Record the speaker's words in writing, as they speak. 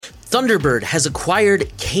Thunderbird has acquired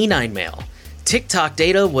canine mail. TikTok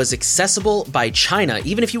data was accessible by China,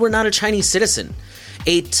 even if you were not a Chinese citizen.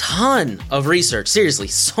 A ton of research, seriously,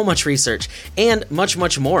 so much research, and much,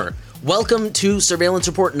 much more. Welcome to Surveillance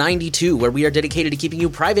Report 92, where we are dedicated to keeping you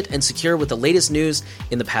private and secure with the latest news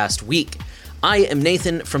in the past week. I am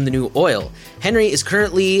Nathan from The New Oil. Henry is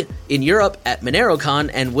currently in Europe at MoneroCon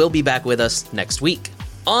and will be back with us next week.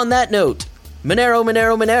 On that note,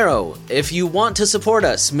 Monero. If you want to support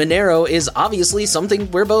us, Monero is obviously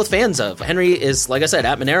something we're both fans of. Henry is, like I said,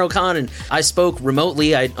 at MoneroCon, and I spoke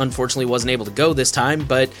remotely. I unfortunately wasn't able to go this time,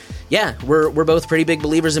 but yeah, we're both pretty big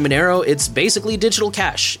believers in Monero. It's basically digital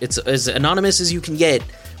cash. It's as anonymous as you can get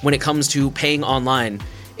when it comes to paying online,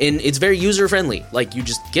 and it's very user-friendly. Like, you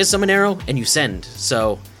just get some Monero and you send.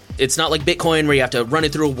 So it's not like Bitcoin where you have to run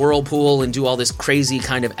it through a whirlpool and do all this crazy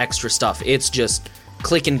kind of extra stuff. It's just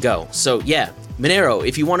click and go. So yeah, Monero,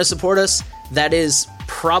 if you want to support us, that is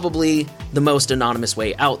probably the most anonymous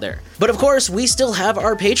way out there. But of course, we still have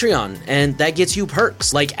our Patreon, and that gets you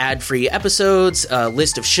perks like ad-free episodes, a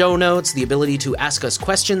list of show notes, the ability to ask us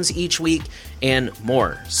questions each week, and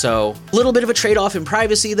more. So a little bit of a trade-off in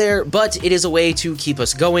privacy there, but it is a way to keep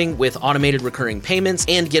us going with automated recurring payments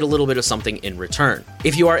and get a little bit of something in return.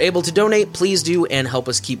 If you are able to donate, please do and help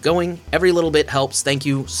us keep going. Every little bit helps. Thank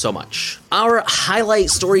you so much. Our highlight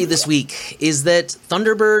story this week is that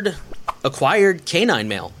Thunderbird acquired canine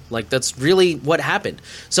mail. Like, that's really what happened.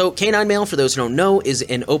 So canine mail, for those who don't know, is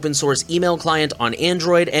an open source email client on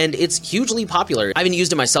Android, and it's hugely popular. I haven't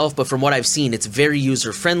used it myself, but from what I've seen, it's very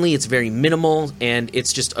user friendly, it's very minimal, and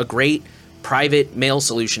it's just a great private mail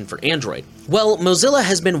solution for Android. Well, Mozilla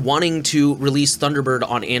has been wanting to release Thunderbird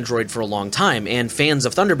on Android for a long time, and fans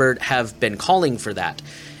of Thunderbird have been calling for that.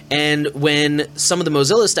 And when some of the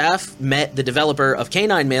Mozilla staff met the developer of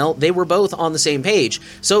Canine Mail, they were both on the same page,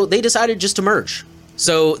 so they decided just to merge.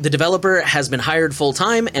 So the developer has been hired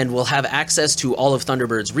full-time and will have access to all of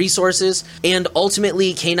Thunderbird's resources, and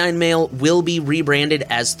ultimately Canine Mail will be rebranded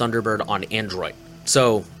as Thunderbird on Android.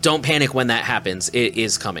 So don't panic when that happens, it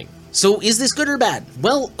is coming. So is this good or bad?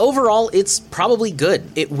 Well, overall, it's probably good.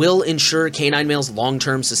 It will ensure Canine Mail's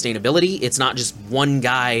long-term sustainability. It's not just one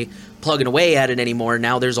guy plugging away at it anymore.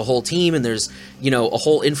 Now there's a whole team and there's, a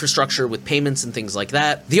whole infrastructure with payments and things like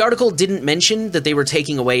that. The article didn't mention that they were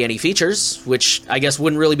taking away any features, which I guess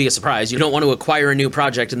wouldn't really be a surprise. You don't want to acquire a new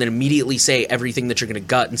project and then immediately say everything that you're going to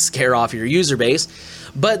gut and scare off your user base.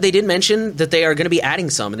 But they did mention that they are going to be adding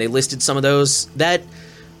some, and they listed some of those that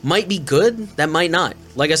might be good, that might not.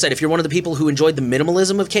 Like I said, if you're one of the people who enjoyed the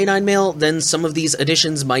minimalism of Canine Mail, then some of these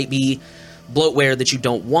additions might be bloatware that you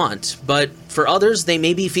don't want, but for others, they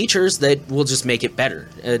may be features that will just make it better.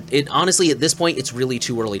 Honestly, at this point, it's really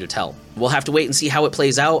too early to tell. We'll have to wait and see how it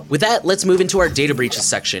plays out. With that, let's move into our data breaches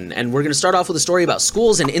section, and we're going to start off with a story about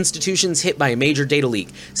schools and institutions hit by a major data leak.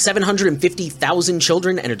 750,000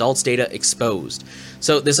 children and adults' data exposed.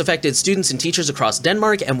 So this affected students and teachers across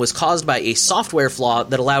Denmark and was caused by a software flaw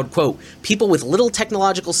that allowed, quote, people with little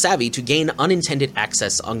technological savvy to gain unintended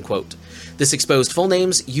access, unquote. This exposed full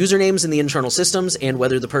names, usernames in the internal systems, and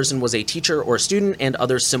whether the person was a teacher or student, and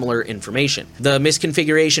other similar information. The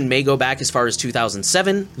misconfiguration may go back as far as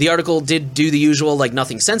 2007. The article did do the usual, like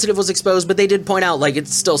nothing sensitive was exposed, but they did point out, like, it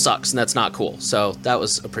still sucks, and that's not cool. So that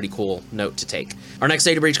was a pretty cool note to take. Our next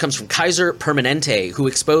data breach comes from Kaiser Permanente, who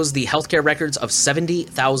exposed the healthcare records of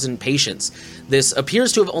 70,000 patients. This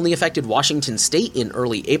appears to have only affected Washington State in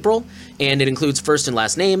early April, and it includes first and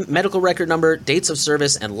last name, medical record number, dates of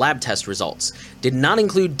service, and lab test results. Did not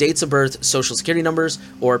include dates of birth, social security numbers,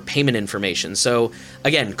 or payment information. So,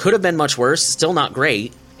 again, could have been much worse, still not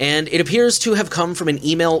great, and it appears to have come from an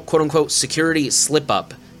email, quote-unquote, security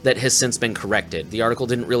slip-up that has since been corrected. The article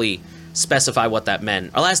didn't really specify what that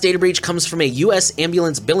meant. Our last data breach comes from a U.S.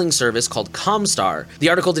 ambulance billing service called Comstar. The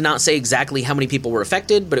article did not say exactly how many people were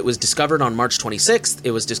affected, but it was discovered on March 26th.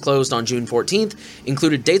 It was disclosed on June 14th,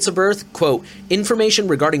 included dates of birth, quote, information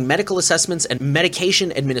regarding medical assessments and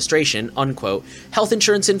medication administration, unquote, health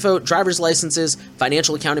insurance info, driver's licenses,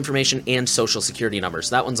 financial account information, and social security numbers.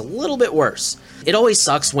 That one's a little bit worse. It always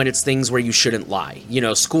sucks when it's things where you shouldn't lie.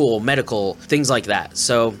 School, medical, things like that.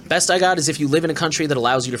 So best I got is if you live in a country that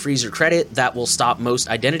allows you to freeze your credit, that will stop most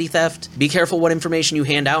identity theft. Be careful what information you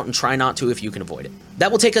hand out and try not to if you can avoid it. That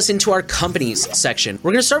will take us into our companies section.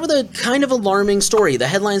 We're going to start with a kind of alarming story. The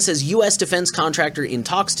headline says U.S. defense contractor in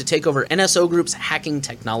talks to take over NSO Group's hacking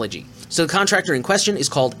technology. So the contractor in question is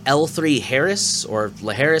called L3 Harris, or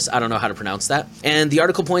LaHarris, I don't know how to pronounce that. And the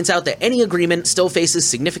article points out that any agreement still faces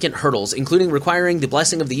significant hurdles, including requiring the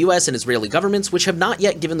blessing of the U.S. and Israeli governments, which have not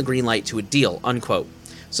yet given the green light to a deal, unquote.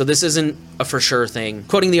 So this isn't a for sure thing.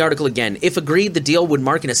 Quoting the article again, if agreed, the deal would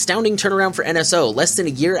mark an astounding turnaround for NSO, less than a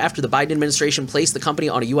year after the Biden administration placed the company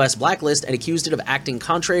on a U.S. blacklist and accused it of acting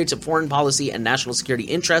contrary to foreign policy and national security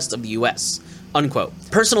interests of the U.S. Unquote.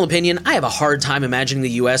 Personal opinion, I have a hard time imagining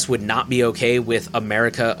the US would not be okay with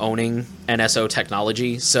America owning NSO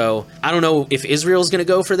technology, so I don't know if Israel's going to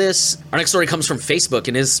go for this. Our next story comes from Facebook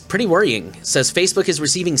and is pretty worrying. It says Facebook is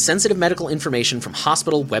receiving sensitive medical information from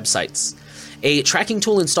hospital websites. A tracking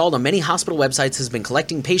tool installed on many hospital websites has been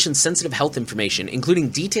collecting patients' sensitive health information, including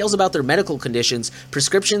details about their medical conditions,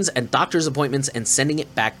 prescriptions, and doctor's appointments, and sending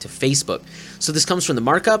it back to Facebook. So this comes from the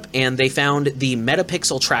markup, and they found the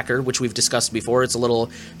Metapixel tracker, which we've discussed before. It's a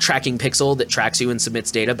little tracking pixel that tracks you and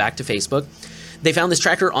submits data back to Facebook. They found this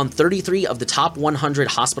tracker on 33 of the top 100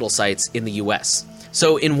 hospital sites in the US.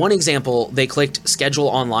 So in one example, they clicked schedule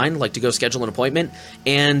online, like to go schedule an appointment,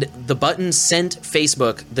 and the button sent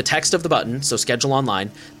Facebook the text of the button, so schedule online,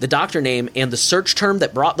 the doctor name, and the search term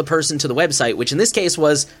that brought the person to the website, which in this case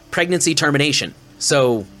was pregnancy termination.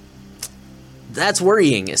 So that's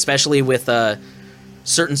worrying, especially with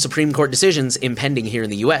certain Supreme Court decisions impending here in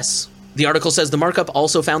the US. The article says the markup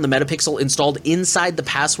also found the Metapixel installed inside the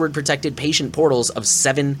password-protected patient portals of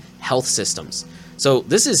 7 health systems. So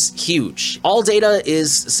this is huge. All data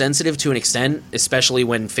is sensitive to an extent, especially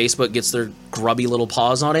when Facebook gets their grubby little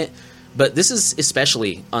paws on it. But this is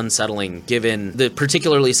especially unsettling given the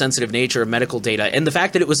particularly sensitive nature of medical data and the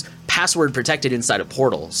fact that it was password protected inside a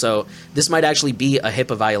portal. So this might actually be a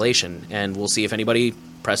HIPAA violation, and we'll see if anybody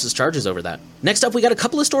presses charges over that. Next up, we got a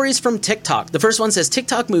couple of stories from TikTok. The first one says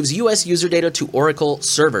TikTok moves US user data to Oracle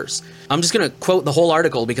servers. I'm just going to quote the whole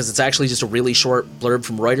article because it's actually just a really short blurb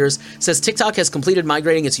from Reuters. It says TikTok has completed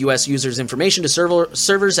migrating its US users' information to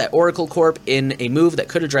servers at Oracle Corp in a move that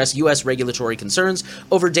could address US regulatory concerns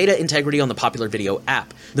over data integrity on the popular video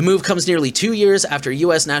app. The move comes nearly 2 years after a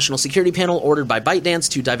US national security panel ordered by ByteDance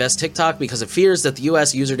to divest TikTok because of fears that the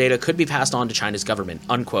US user data could be passed on to China's government,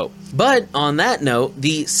 unquote. But on that note,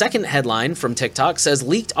 the second headline from TikTok says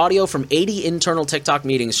leaked audio from 80 internal TikTok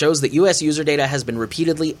meetings shows that US user data has been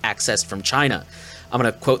repeatedly accessed from China. I'm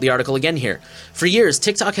going to quote the article again here. For years,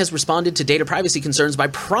 TikTok has responded to data privacy concerns by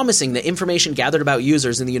promising that information gathered about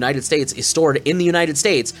users in the United States is stored in the United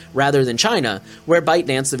States rather than China, where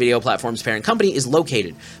ByteDance, the video platform's parent company, is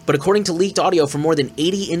located. But according to leaked audio from more than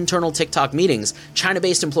 80 internal TikTok meetings,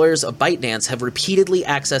 China-based employers of ByteDance have repeatedly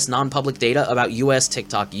accessed non-public data about US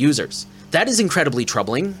TikTok users. That is incredibly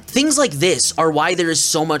troubling. Things like this are why there is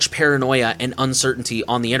so much paranoia and uncertainty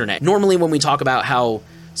on the internet. Normally when we talk about how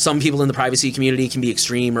some people in the privacy community can be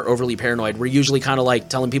extreme or overly paranoid, we're usually kind of like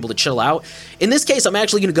telling people to chill out. In this case, I'm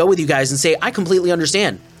actually going to go with you guys and say I completely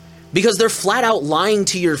understand. Because they're flat out lying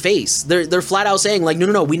to your face. They're flat out saying like,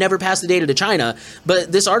 no, we never passed the data to China. But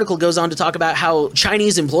this article goes on to talk about how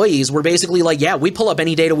Chinese employees were basically like, yeah, we pull up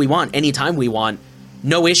any data we want, anytime we want.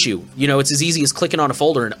 No issue. You know, it's as easy as clicking on a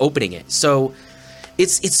folder and opening it. So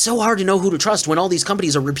it's so hard to know who to trust when all these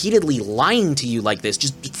companies are repeatedly lying to you like this,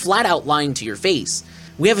 just flat out lying to your face.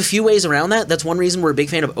 We have a few ways around that. That's one reason we're a big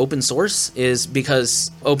fan of open source, is because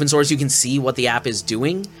open source, you can see what the app is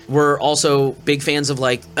doing. We're also big fans of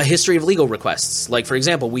like a history of legal requests. Like, for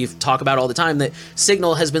example, we've talked about all the time that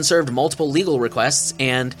Signal has been served multiple legal requests,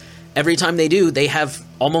 and every time they do, they have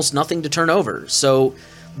almost nothing to turn over. So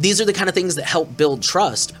these are the kind of things that help build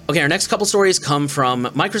trust. Okay, our next couple stories come from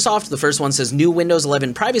Microsoft. The first one says new Windows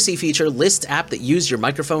 11 privacy feature lists app that use your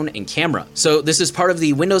microphone and camera. So this is part of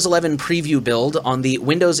the Windows 11 preview build on the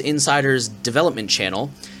Windows Insider's development channel.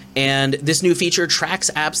 And this new feature tracks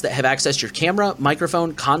apps that have accessed your camera,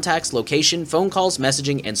 microphone, contacts, location, phone calls,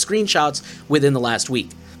 messaging, and screenshots within the last week.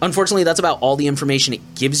 Unfortunately, that's about all the information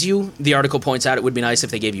it gives you. The article points out it would be nice if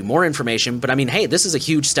they gave you more information, but I mean, hey, this is a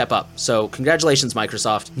huge step up. So congratulations,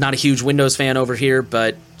 Microsoft. Not a huge Windows fan over here,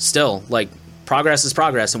 but still, like, progress is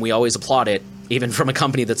progress, and we always applaud it, even from a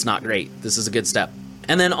company that's not great. This is a good step.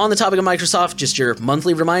 And then on the topic of Microsoft, just your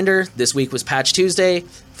monthly reminder, this week was Patch Tuesday.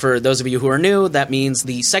 For those of you who are new, that means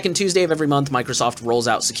the second Tuesday of every month, Microsoft rolls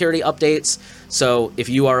out security updates. So if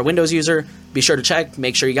you are a Windows user, be sure to check,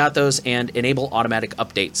 make sure you got those, and enable automatic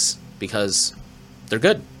updates, because they're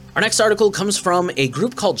good. Our next article comes from a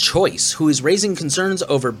group called Choice, who is raising concerns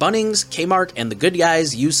over Bunnings, Kmart, and the good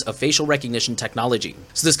guys' use of facial recognition technology.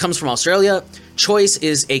 So this comes from Australia. Choice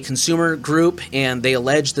is a consumer group, and they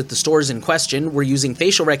allege that the stores in question were using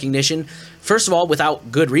facial recognition, first of all,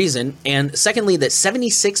 without good reason, and secondly, that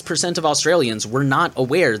 76% of Australians were not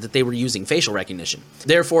aware that they were using facial recognition.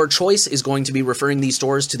 Therefore, Choice is going to be referring these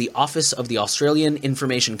stores to the Office of the Australian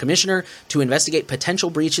Information Commissioner to investigate potential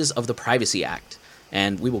breaches of the Privacy Act.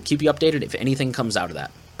 And we will keep you updated if anything comes out of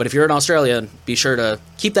that. But if you're in Australia, be sure to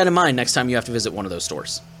keep that in mind next time you have to visit one of those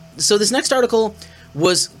stores. So this next article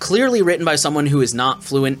was clearly written by someone who is not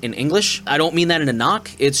fluent in English. I don't mean that in a knock.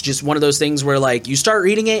 It's just one of those things where, like, you start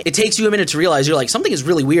reading it, it takes you a minute to realize you're like, something is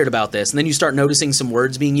really weird about this. And then you start noticing some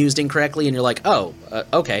words being used incorrectly, and you're like, oh,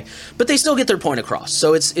 okay. But they still get their point across,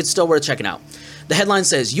 so it's still worth checking out. The headline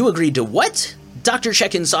says, "You agreed to what? Doctor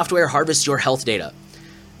check-in software harvests your health data."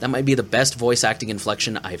 That might be the best voice acting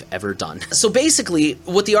inflection I've ever done. So basically,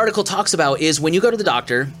 what the article talks about is when you go to the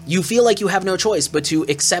doctor, you feel like you have no choice but to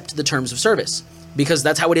accept the terms of service. Because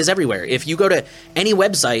that's how it is everywhere. If you go to any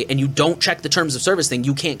website and you don't check the terms of service thing,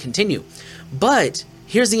 you can't continue. But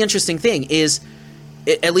here's the interesting thing is,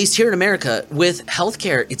 at least here in America, with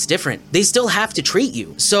healthcare, it's different. They still have to treat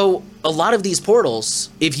you. So a lot of these portals,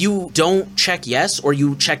 if you don't check yes or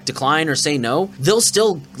you check decline or say no, they'll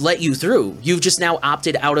still let you through. You've just now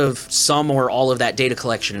opted out of some or all of that data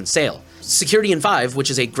collection and sale. Security in 5,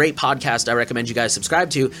 which is a great podcast I recommend you guys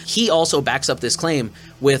subscribe to, he also backs up this claim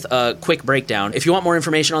with a quick breakdown. If you want more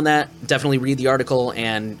information on that, definitely read the article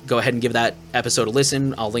and go ahead and give that episode a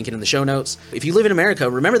listen. I'll link it in the show notes. If you live in America,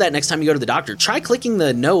 remember that next time you go to the doctor, try clicking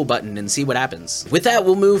the no button and see what happens. With that,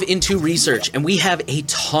 we'll move into research, and we have a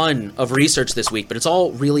ton of research this week, but it's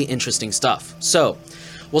all really interesting stuff. So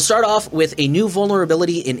we'll start off with a new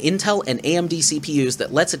vulnerability in Intel and AMD CPUs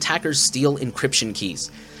that lets attackers steal encryption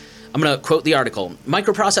keys. I'm going to quote the article.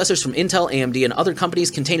 "Microprocessors from Intel, AMD, and other companies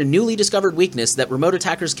contain a newly discovered weakness that remote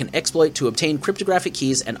attackers can exploit to obtain cryptographic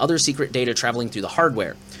keys and other secret data traveling through the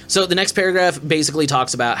hardware." So the next paragraph basically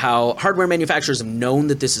talks about how hardware manufacturers have known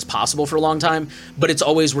that this is possible for a long time, but it's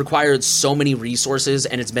always required so many resources,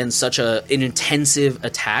 and it's been such an intensive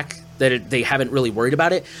attack that they haven't really worried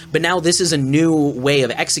about it. But now this is a new way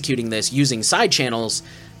of executing this using side channels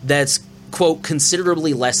that's, quote,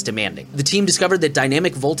 considerably less demanding. The team discovered that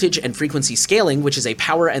dynamic voltage and frequency scaling, which is a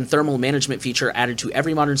power and thermal management feature added to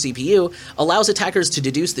every modern CPU, allows attackers to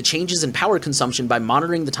deduce the changes in power consumption by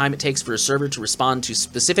monitoring the time it takes for a server to respond to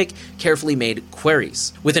specific, carefully made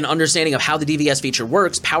queries. With an understanding of how the DVS feature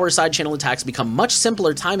works, power side channel attacks become much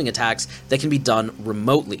simpler timing attacks that can be done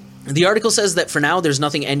remotely. The article says that for now, there's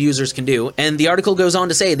nothing end users can do, and the article goes on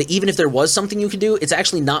to say that even if there was something you could do, it's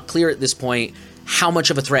actually not clear at this point how much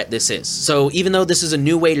of a threat this is. So even though this is a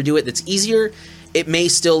new way to do it that's easier, it may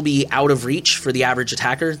still be out of reach for the average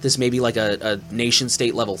attacker. This may be like a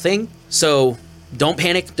nation-state level thing. So don't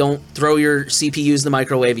panic. Don't throw your CPUs in the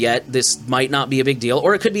microwave yet. This might not be a big deal,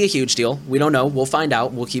 or it could be a huge deal. We don't know. We'll find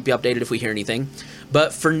out. We'll keep you updated if we hear anything.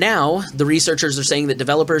 But for now, the researchers are saying that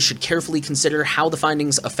developers should carefully consider how the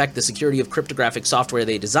findings affect the security of cryptographic software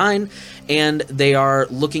they design, and they are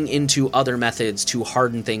looking into other methods to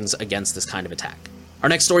harden things against this kind of attack. Our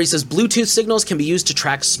next story says Bluetooth signals can be used to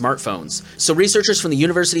track smartphones. So researchers from the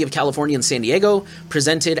University of California in San Diego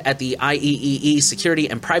presented at the IEEE Security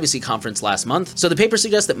and Privacy Conference last month. So the paper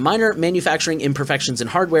suggests that minor manufacturing imperfections in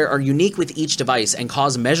hardware are unique with each device and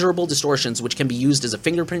cause measurable distortions which can be used as a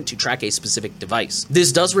fingerprint to track a specific device.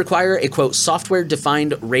 This does require a, quote,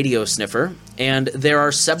 software-defined radio sniffer, and there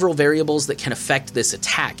are several variables that can affect this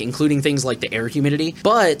attack, including things like the air humidity.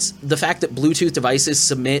 But the fact that Bluetooth devices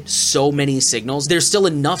submit so many signals, there's still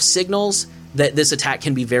enough signals that this attack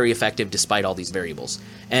can be very effective despite all these variables.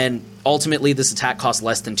 And ultimately, this attack costs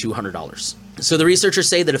less than $200. So the researchers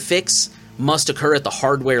say that a fix must occur at the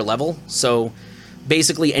hardware level. So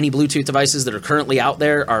basically, any Bluetooth devices that are currently out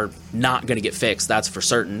there are not going to get fixed, that's for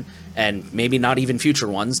certain. And maybe not even future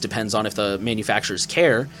ones, depends on if the manufacturers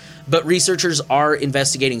care. But researchers are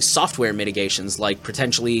investigating software mitigations, like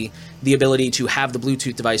potentially the ability to have the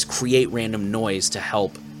Bluetooth device create random noise to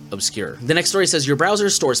help obscure. The next story says your browser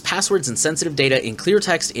stores passwords and sensitive data in clear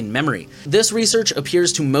text in memory. This research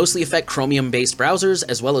appears to mostly affect Chromium-based browsers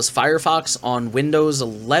as well as Firefox on Windows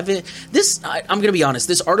 11. I'm going to be honest,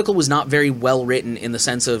 this article was not very well written in the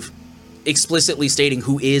sense of explicitly stating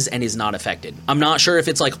who is and is not affected. I'm not sure if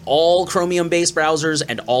it's like all Chromium-based browsers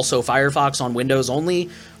and also Firefox on Windows only,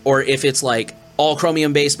 or if it's like all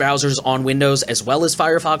Chromium-based browsers on Windows as well as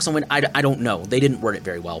Firefox on Windows. I don't know. They didn't word it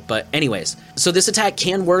very well. But anyways, so this attack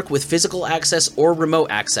can work with physical access or remote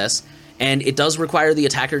access, and it does require the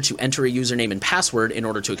attacker to enter a username and password in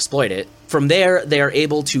order to exploit it. From there, they are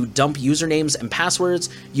able to dump usernames and passwords,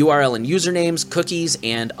 URL and usernames, cookies,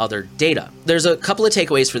 and other data. There's a couple of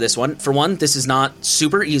takeaways for this one. For one, this is not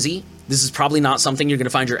super easy. This is probably not something you're going to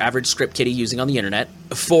find your average script kiddie using on the internet.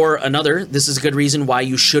 For another, this is a good reason why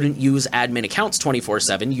you shouldn't use admin accounts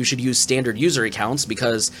 24/7. You should use standard user accounts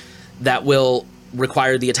because that will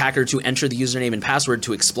require the attacker to enter the username and password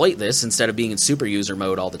to exploit this instead of being in super user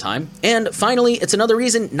mode all the time. And finally, it's another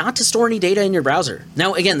reason not to store any data in your browser.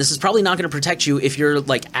 Now, again, this is probably not going to protect you if you're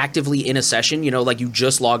like actively in a session, like you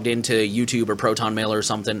just logged into YouTube or Proton Mail or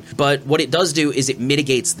something. But what it does do is it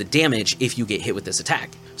mitigates the damage if you get hit with this attack.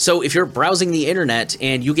 So if you're browsing the internet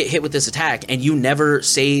and you get hit with this attack and you never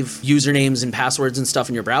save usernames and passwords and stuff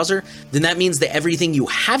in your browser, then that means that everything you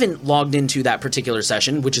haven't logged into that particular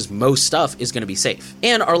session, which is most stuff, is going to be safe.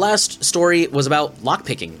 And our last story was about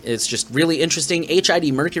lockpicking. It's just really interesting.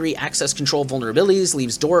 HID Mercury access control vulnerabilities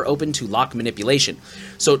leaves door open to lock manipulation.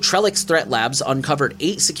 So Trellix Threat Labs uncovered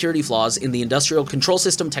 8 security flaws in the industrial control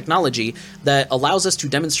system technology that allows us to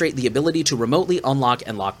demonstrate the ability to remotely unlock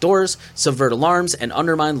and lock doors, subvert alarms, and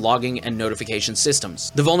undermine logging and notification systems.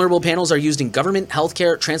 The vulnerable panels are used in government,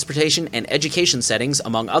 healthcare, transportation, and education settings,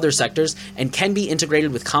 among other sectors, and can be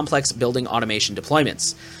integrated with complex building automation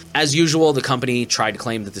deployments. As usual, the company tried to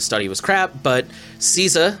claim that the study was crap, but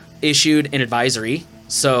CISA issued an advisory,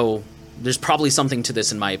 so there's probably something to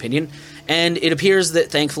this in my opinion, and it appears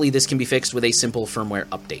that thankfully this can be fixed with a simple firmware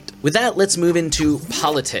update. With that, let's move into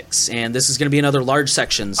politics, and this is going to be another large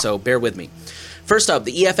section, so bear with me. First up,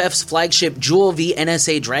 the EFF's flagship Jewel v.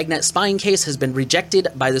 NSA Dragnet spying case has been rejected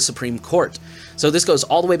by the Supreme Court. So this goes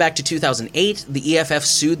all the way back to 2008. The EFF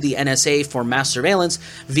sued the NSA for mass surveillance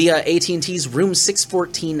via AT&T's Room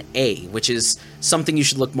 614A, which is something you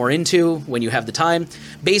should look more into when you have the time.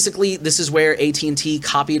 Basically, this is where AT&T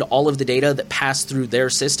copied all of the data that passed through their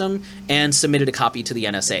system and submitted a copy to the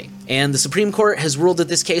NSA. And the Supreme Court has ruled that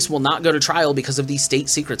this case will not go to trial because of the State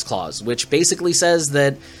Secrets Clause, which basically says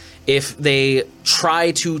that if they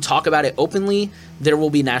try to talk about it openly, there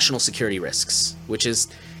will be national security risks, which is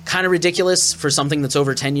kind of ridiculous for something that's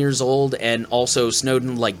over 10 years old, and also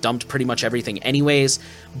Snowden dumped pretty much everything anyways,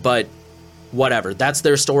 but whatever. That's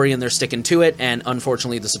their story and they're sticking to it, and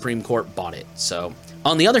unfortunately the Supreme Court bought it. So,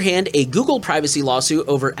 on the other hand, a Google privacy lawsuit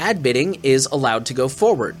over ad bidding is allowed to go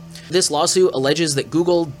forward. This lawsuit alleges that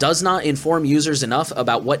Google does not inform users enough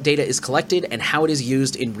about what data is collected and how it is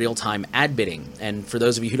used in real-time ad bidding. And for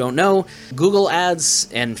those of you who don't know, Google ads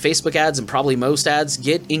and Facebook ads and probably most ads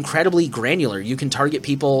get incredibly granular. You can target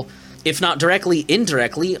people, if not directly,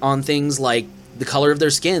 indirectly, on things like the color of their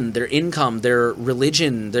skin, their income, their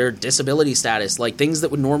religion, their disability status, things that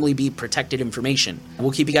would normally be protected information.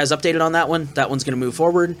 We'll keep you guys updated on that one. That one's going to move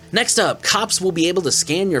forward. Next up, cops will be able to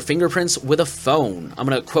scan your fingerprints with a phone. I'm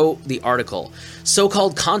going to quote the article.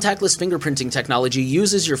 So-called contactless fingerprinting technology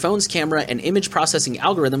uses your phone's camera and image processing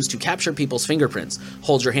algorithms to capture people's fingerprints.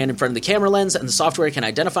 Hold your hand in front of the camera lens and the software can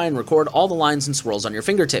identify and record all the lines and swirls on your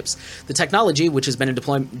fingertips. The technology, which has been in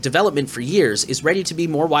development for years, is ready to be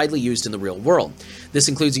more widely used in the real world. This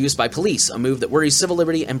includes use by police, a move that worries civil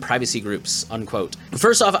liberty and privacy groups, unquote.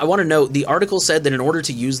 First off, I want to note, the article said that in order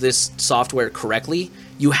to use this software correctly,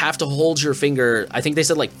 you have to hold your finger, I think they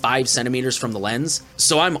said 5 centimeters from the lens.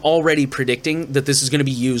 So I'm already predicting that this is going to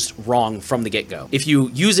be used wrong from the get-go. If you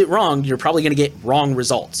use it wrong, you're probably going to get wrong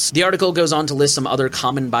results. The article goes on to list some other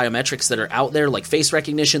common biometrics that are out there, like face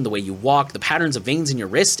recognition, the way you walk, the patterns of veins in your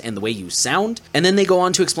wrist, and the way you sound. And then they go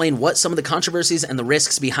on to explain what some of the controversies and the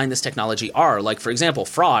risks behind this technology are, like, for example,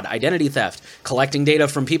 fraud, identity theft, collecting data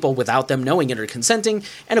from people without them knowing it or consenting,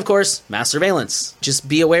 and of course, mass surveillance. Just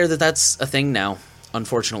be aware that that's a thing now,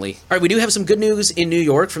 unfortunately. All right, we do have some good news in New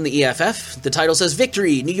York from the EFF. The title says,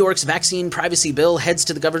 "Victory! New York's vaccine privacy bill heads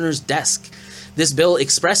to the governor's desk." This bill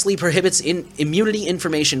expressly prohibits immunity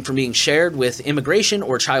information from being shared with immigration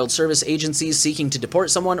or child service agencies seeking to deport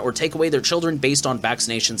someone or take away their children based on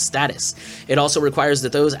vaccination status. It also requires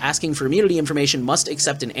that those asking for immunity information must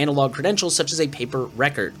accept an analog credential such as a paper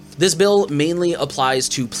record. This bill mainly applies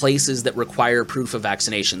to places that require proof of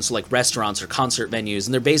vaccination, so like restaurants or concert venues,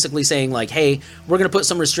 and they're basically saying hey, we're going to put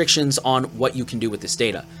some restrictions on what you can do with this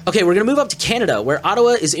data. Okay, we're going to move up to Canada, where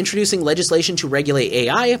Ottawa is introducing legislation to regulate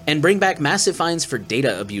AI and bring back massive fines for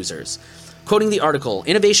data abusers. Quoting the article,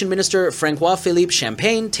 Innovation Minister François-Philippe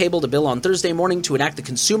Champagne tabled a bill on Thursday morning to enact the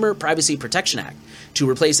Consumer Privacy Protection Act to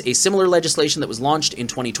replace a similar legislation that was launched in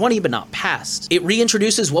 2020 but not passed. It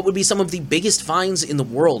reintroduces what would be some of the biggest fines in the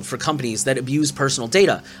world for companies that abuse personal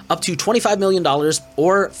data, up to $25 million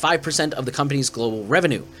or 5% of the company's global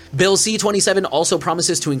revenue. Bill C-27 also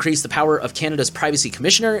promises to increase the power of Canada's Privacy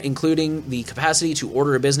Commissioner, including the capacity to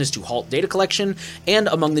order a business to halt data collection, and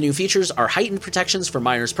among the new features are heightened protections for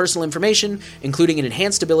minors' personal information, including an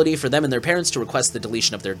enhanced ability for them and their parents to request the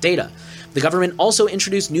deletion of their data. The government also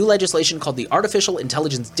introduced new legislation called the Artificial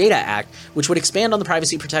Intelligence Data Act, which would expand on the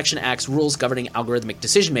Privacy Protection Act's rules governing algorithmic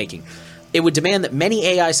decision-making. It would demand that many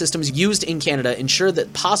AI systems used in Canada ensure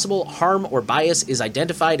that possible harm or bias is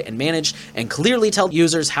identified and managed and clearly tell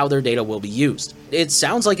users how their data will be used. It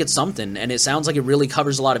sounds like it's something, and it sounds like it really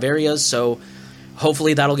covers a lot of areas, so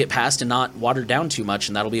hopefully that'll get passed and not watered down too much,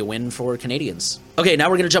 and that'll be a win for Canadians. Okay, now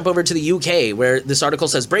we're going to jump over to the UK, where this article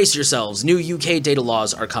says, brace yourselves, new UK data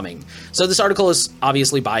laws are coming. So this article is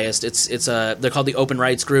obviously biased. They're called the Open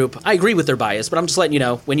Rights Group. I agree with their bias, but I'm just letting you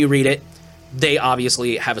know, when you read it, they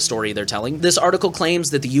obviously have a story they're telling. This article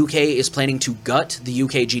claims that the UK is planning to gut the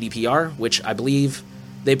UK GDPR, which I believe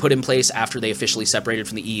they put in place after they officially separated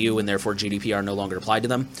from the EU and therefore GDPR no longer applied to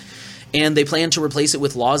them. And they plan to replace it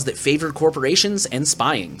with laws that favor corporations and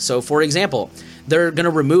spying. So, for example, they're going to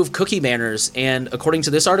remove cookie banners and, according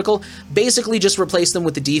to this article, basically just replace them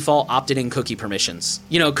with the default opted-in cookie permissions.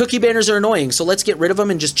 You know, cookie banners are annoying, so let's get rid of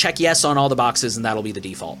them and just check yes on all the boxes, and that'll be the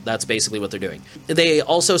default. That's basically what they're doing. They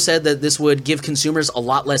also said that this would give consumers a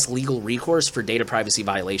lot less legal recourse for data privacy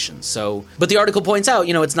violations. So, but the article points out,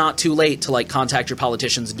 you know, it's not too late to, contact your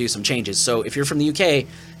politicians and do some changes. So, if you're from the UK,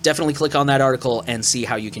 definitely click on that article and see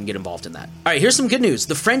how you can get involved in that. All right, here's some good news.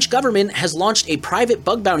 The French government has launched a private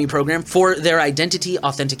bug bounty program for their identity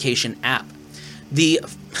authentication app.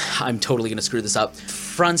 I'm totally going to screw this up.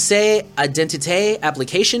 Français Identité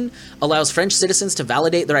application allows French citizens to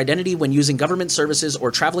validate their identity when using government services or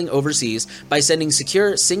traveling overseas by sending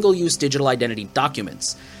secure single-use digital identity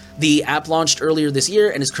documents. The app launched earlier this year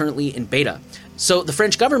and is currently in beta. So the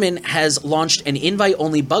French government has launched an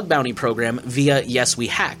invite-only bug bounty program via Yes We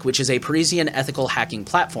Hack, which is a Parisian ethical hacking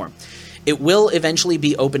platform. It will eventually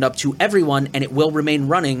be opened up to everyone, and it will remain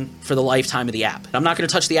running for the lifetime of the app. I'm not going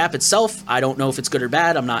to touch the app itself. I don't know if it's good or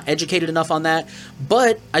bad. I'm not educated enough on that.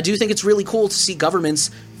 But I do think it's really cool to see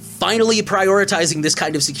governments finally prioritizing this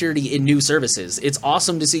kind of security in new services. It's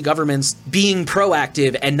awesome to see governments being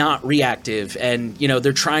proactive and not reactive, and, you know,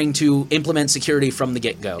 they're trying to implement security from the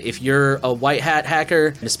get-go. If you're a white hat hacker,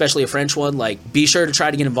 and especially a French one, be sure to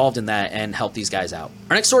try to get involved in that and help these guys out.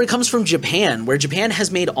 Our next story comes from Japan, where Japan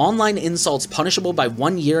has made online insults punishable by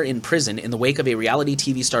 1 year in prison in the wake of a reality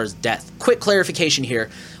TV star's death. Quick clarification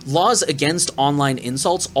here. Laws against online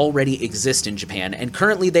insults already exist in Japan, and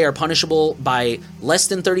currently they are punishable by less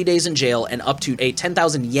than 30 days in jail and up to a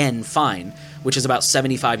 10,000 yen fine, which is about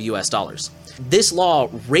 $75 US. This law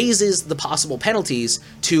raises the possible penalties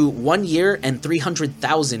to 1 year and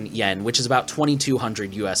 300,000 yen, which is about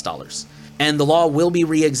 $2,200 US. And the law will be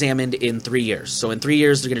re-examined in 3 years. So in 3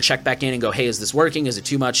 years, they're going to check back in and go, hey, is this working? Is it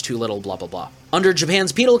too much, too little, blah, blah, blah. Under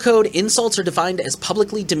Japan's penal code, insults are defined as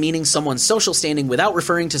publicly demeaning someone's social standing without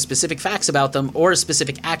referring to specific facts about them or a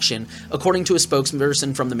specific action, according to a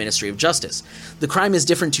spokesperson from the Ministry of Justice. The crime is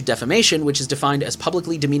different to defamation, which is defined as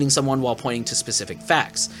publicly demeaning someone while pointing to specific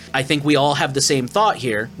facts. I think we all have the same thought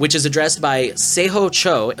here, which is addressed by Seiho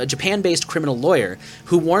Cho, a Japan-based criminal lawyer,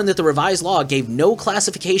 who warned that the revised law gave no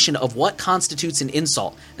classification of what constitutes an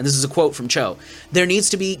insult. And this is a quote from Cho. There needs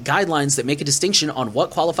to be guidelines that make a distinction on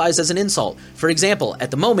what qualifies as an insult. For example,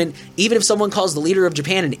 at the moment, even if someone calls the leader of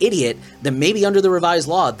Japan an idiot, then maybe under the revised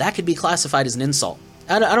law, that could be classified as an insult.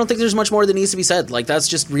 I don't think there's much more that needs to be said. That's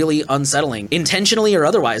just really unsettling. Intentionally or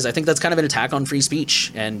otherwise, I think that's kind of an attack on free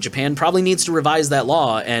speech, and Japan probably needs to revise that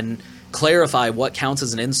law and clarify what counts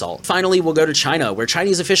as an insult. Finally, we'll go to China, where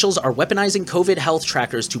Chinese officials are weaponizing COVID health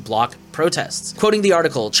trackers to block protests. Quoting the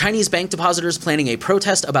article, Chinese bank depositors planning a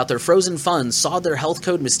protest about their frozen funds saw their health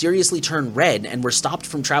code mysteriously turn red and were stopped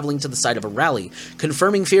from traveling to the site of a rally,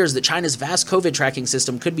 confirming fears that China's vast COVID tracking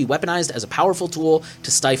system could be weaponized as a powerful tool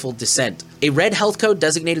to stifle dissent. A red health code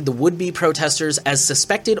designated the would-be protesters as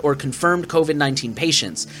suspected or confirmed COVID-19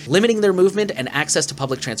 patients, limiting their movement and access to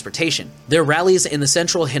public transportation. Their rallies in the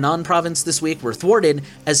central Henan province this week were thwarted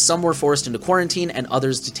as some were forced into quarantine and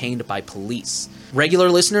others detained by police. Regular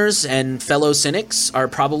listeners and fellow cynics are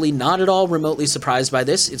probably not at all remotely surprised by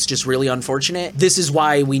this. It's just really unfortunate. This is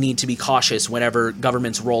why we need to be cautious whenever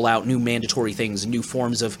governments roll out new mandatory things, new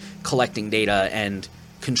forms of collecting data and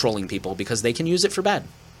controlling people, because they can use it for bad.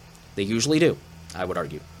 They usually do, I would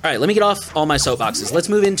argue. All right, let me get off all my soapboxes. Let's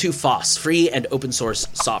move into FOSS, free and open source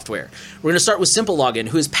software. We're going to start with Simple Login,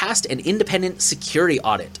 who has passed an independent security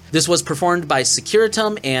audit. This was performed by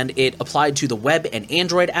Securitum, and it applied to the web and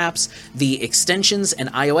Android apps. The extensions and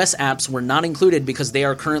iOS apps were not included because they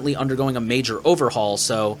are currently undergoing a major overhaul,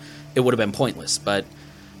 so it would have been pointless. But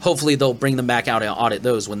hopefully they'll bring them back out and audit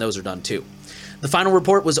those when those are done too. The final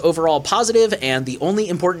report was overall positive, and the only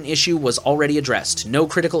important issue was already addressed. No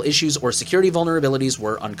critical issues or security vulnerabilities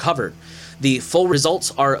were uncovered. The full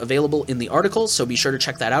results are available in the article, so be sure to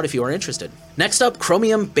check that out if you are interested. Next up,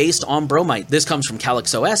 Chromium based on Bromite. This comes from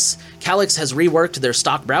Calyx OS. Calyx has reworked their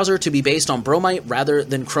stock browser to be based on Bromite rather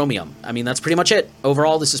than Chromium. I mean, that's pretty much it.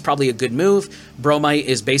 Overall, this is probably a good move. Bromite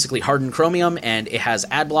is basically hardened Chromium, and it has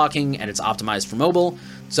ad blocking, and it's optimized for mobile.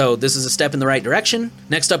 So this is a step in the right direction.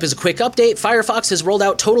 Next up is a quick update. Firefox has rolled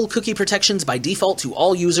out total cookie protections by default to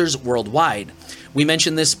all users worldwide. We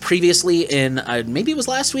mentioned this previously in, maybe it was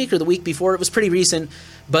last week or the week before, it was pretty recent,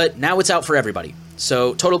 but now it's out for everybody.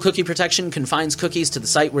 So total cookie protection confines cookies to the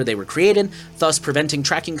site where they were created, thus preventing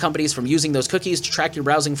tracking companies from using those cookies to track your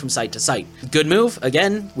browsing from site to site. Good move.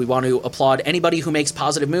 Again, we want to applaud anybody who makes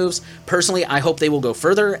positive moves. Personally, I hope they will go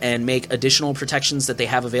further and make additional protections that they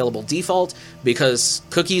have available default, because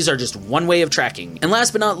cookies are just one way of tracking. And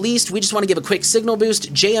last but not least, we just want to give a quick signal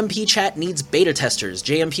boost. JMP Chat needs beta testers.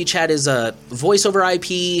 JMP Chat is a voice over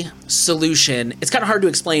IP solution. It's kind of hard to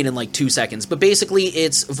explain in like 2 seconds, but basically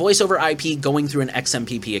it's voice over IP going through an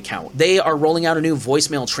XMPP account. They are rolling out a new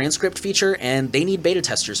voicemail transcript feature, and they need beta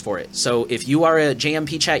testers for it. So if you are a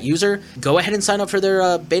JMP Chat user, go ahead and sign up for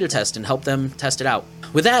their beta test and help them test it out.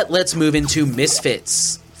 With that, let's move into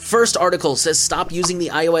misfits. First article says stop using the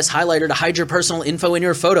iOS highlighter to hide your personal info in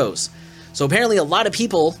your photos. So apparently a lot of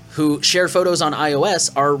people who share photos on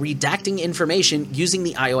iOS are redacting information using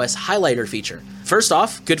the iOS highlighter feature. First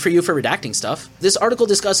off, good for you for redacting stuff. This article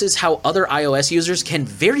discusses how other iOS users can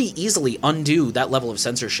very easily undo that level of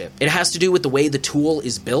censorship. It has to do with the way the tool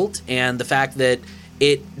is built and the fact that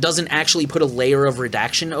it doesn't actually put a layer of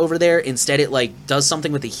redaction over there. Instead, it like does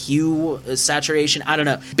something with the hue saturation. I don't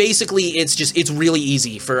know. Basically, it's really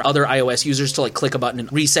easy for other iOS users to like click a button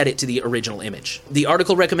and reset it to the original image. The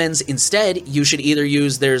article recommends instead you should either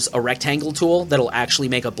use, there's a rectangle tool that'll actually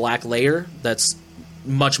make a black layer that's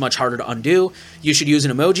much harder to undo. You should use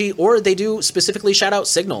an emoji, or they do specifically shout out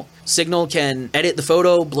Signal. Signal can edit the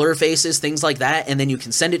photo, blur faces, things like that, and then you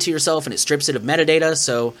can send it to yourself and it strips it of metadata.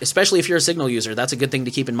 So especially if you're a Signal user, that's a good thing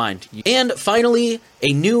to keep in mind. And finally,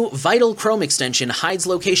 a new Vital Chrome extension hides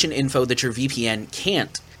location info that your VPN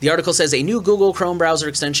can't. The article says a new Google Chrome browser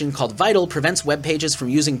extension called Vital prevents web pages from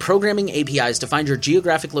using programming APIs to find your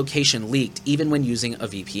geographic location leaked, even when using a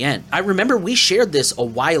VPN. I remember we shared this a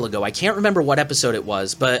while ago. I can't remember what episode it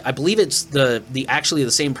was, but I believe it's actually the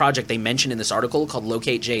same project they mentioned in this article called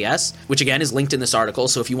Locate.js, which again is linked in this article.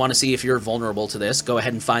 So if you want to see if you're vulnerable to this, go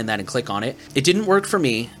ahead and find that and click on it. It didn't work for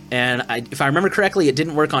me, and if I remember correctly, it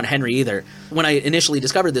didn't work on Henry either. When I initially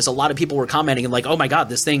discovered this, a lot of people were commenting and like, oh my god,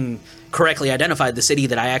 this thing correctly identified the city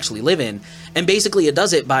that I actually live in. And basically it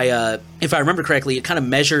does it by, if I remember correctly, it kind of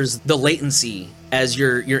measures the latency as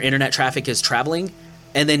your internet traffic is traveling,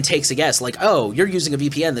 and then takes a guess like, oh, you're using a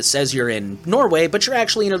VPN that says you're in Norway, but you're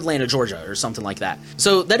actually in Atlanta, Georgia, or something like that.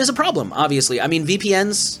 So that is a problem, obviously. I mean,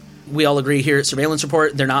 VPNs, we all agree here at Surveillance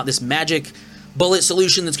Report, they're not this magic bullet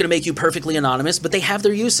solution that's going to make you perfectly anonymous, but they have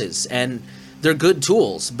their uses, and they're good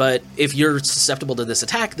tools. But if you're susceptible to this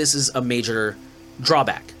attack, this is a major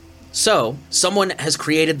drawback. So someone has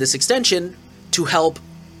created this extension to help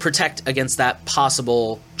protect against that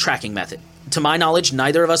possible tracking method. To my knowledge,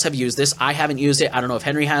 neither of us have used this. I haven't used it. I don't know if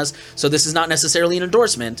Henry has. So this is not necessarily an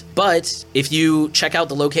endorsement. But if you check out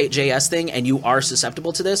the Locate.js thing and you are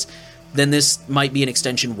susceptible to this, then this might be an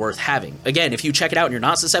extension worth having. Again, if you check it out and you're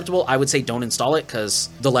not susceptible, I would say don't install it, because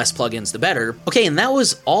the less plugins, the better. Okay, and that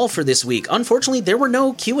was all for this week. Unfortunately, there were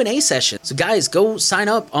no Q&A sessions. So guys, go sign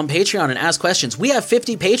up on Patreon and ask questions. We have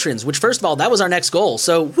 50 patrons, which first of all, that was our next goal.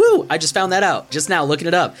 So woo, I just found that out just now looking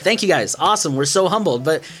it up. Thank you guys. Awesome. We're so humbled.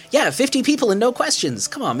 But yeah, 50 people and no questions.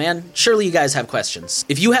 Come on, man. Surely you guys have questions.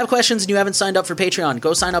 If you have questions and you haven't signed up for Patreon,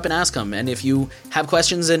 go sign up and ask them. And if you have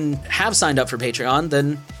questions and have signed up for Patreon,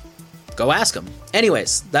 then go ask them.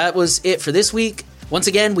 Anyways, that was it for this week. Once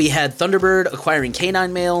again, we had Thunderbird acquiring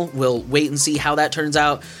Canine Mail. We'll wait and see how that turns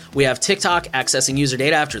out. We have TikTok accessing user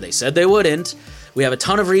data after they said they wouldn't. We have a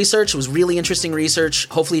ton of research. It was really interesting research.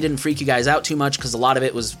 Hopefully it didn't freak you guys out too much, because a lot of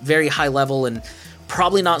it was very high level and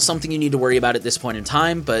probably not something you need to worry about at this point in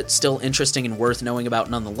time, but still interesting and worth knowing about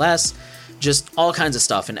nonetheless. Just all kinds of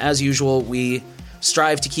stuff. And as usual, we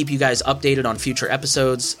strive to keep you guys updated on future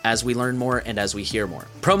episodes as we learn more and as we hear more.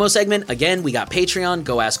 Promo segment, again, we got Patreon.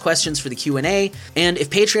 Go ask questions for the Q&A. And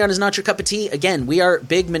if Patreon is not your cup of tea, again, we are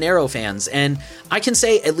big Monero fans. And I can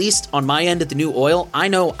say, at least on my end at the New Oil, I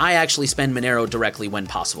know I actually spend Monero directly when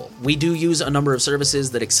possible. We do use a number of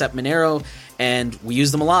services that accept Monero, and we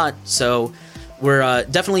use them a lot. So we're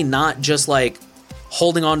definitely not just like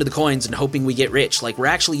holding on to the coins and hoping we get rich. Like, we're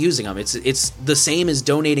actually using them. It's the same as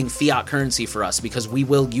donating fiat currency for us, because we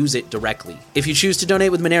will use it directly. If you choose to donate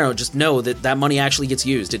with Monero, just know that that money actually gets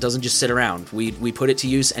used. It doesn't just sit around. We put it to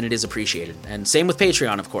use, and it is appreciated. And same with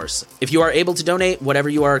Patreon, of course. If you are able to donate, whatever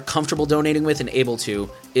you are comfortable donating with and able to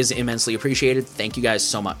is immensely appreciated. Thank you guys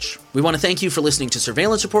so much. We want to thank you for listening to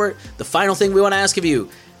Surveillance Report. The final thing we want to ask of you: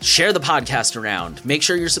 share the podcast around. Make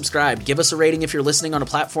sure you're subscribed. Give us a rating if you're listening on a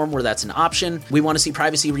platform where that's an option. We want to see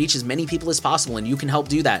privacy reach as many people as possible, and you can help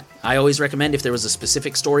do that. I always recommend, if there was a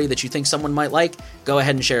specific story that you think someone might like, go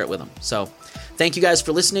ahead and share it with them. So thank you guys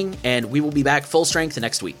for listening, and we will be back full strength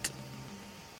next week.